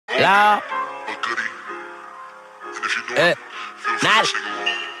Law. Not.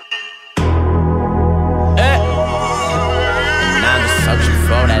 And I'm just searching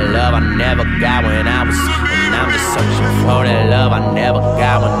for that love I never got when I was. And I'm just searching for that love I never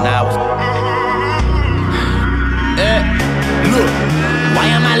got when I was. Look, why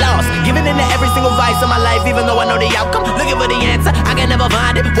am I lost? Giving into every single vice of my life, even though I know the outcome. Looking for the answer, I can never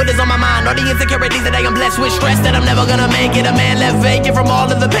find it. What is on my mind? All the insecurities that I am blessed with. Stress that I'm never gonna make it. A man left vacant from all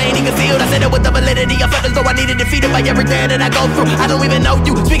of the pain he concealed. I said it with the validity. I felt as though I needed defeated by everything that I go through. I don't even know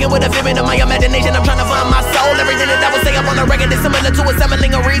you. Speaking with a figment of my imagination, I'm trying to find my soul. Everything that I would say up on the record is similar to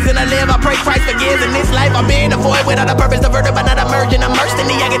assembling a reason I live. I pray Christ forgives. In this life I've been a void without a purpose, diverted but not emerging. Immersed in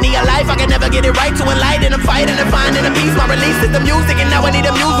the agony of life. I can never get it right to enlighten. I'm fighting and finding a peace. My release is the music, and now I need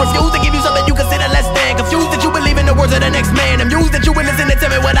a muse. Refuse to give you something you consider less than. Confused that you believe in the words of the next man. Amused that you will listen to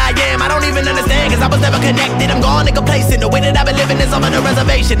tell me what I am. I don't even understand, cause I was never connected. I'm gone and complacent. The way that I've been living is off on a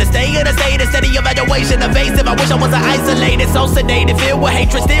reservation. To stay in a state of steady evaluation. Evasive, I wish I wasn't isolated. So sedated, filled with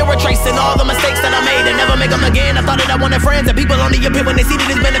hatred. Still retracing all the mistakes that I made and never make them again. I thought that I wanted friends, and people only appear when they see that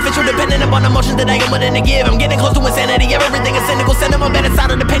it's beneficial. Depending upon emotions that I am willing to give. I'm getting close to insanity. Everything is cynical. Sending my better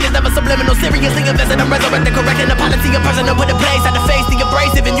side of the pain is never subliminal. Seriously invested, I'm resurrected, correcting the policy. A person to put in place. Had to face the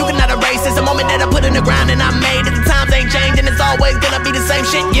abrasive, and you cannot erase. It's a moment that I put in the ground and I made it. The times ain't changing, it's always gonna be the same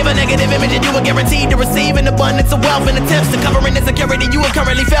shit. Give a negative image and you are guaranteed to receive an abundance of wealth and attempts to cover an insecurity you have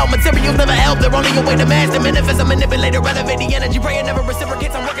currently felt. Materials never help, they're only a way to mask the manifest. I manipulate or elevate the energy. Pray it never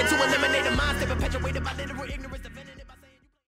reciprocates. I'm working too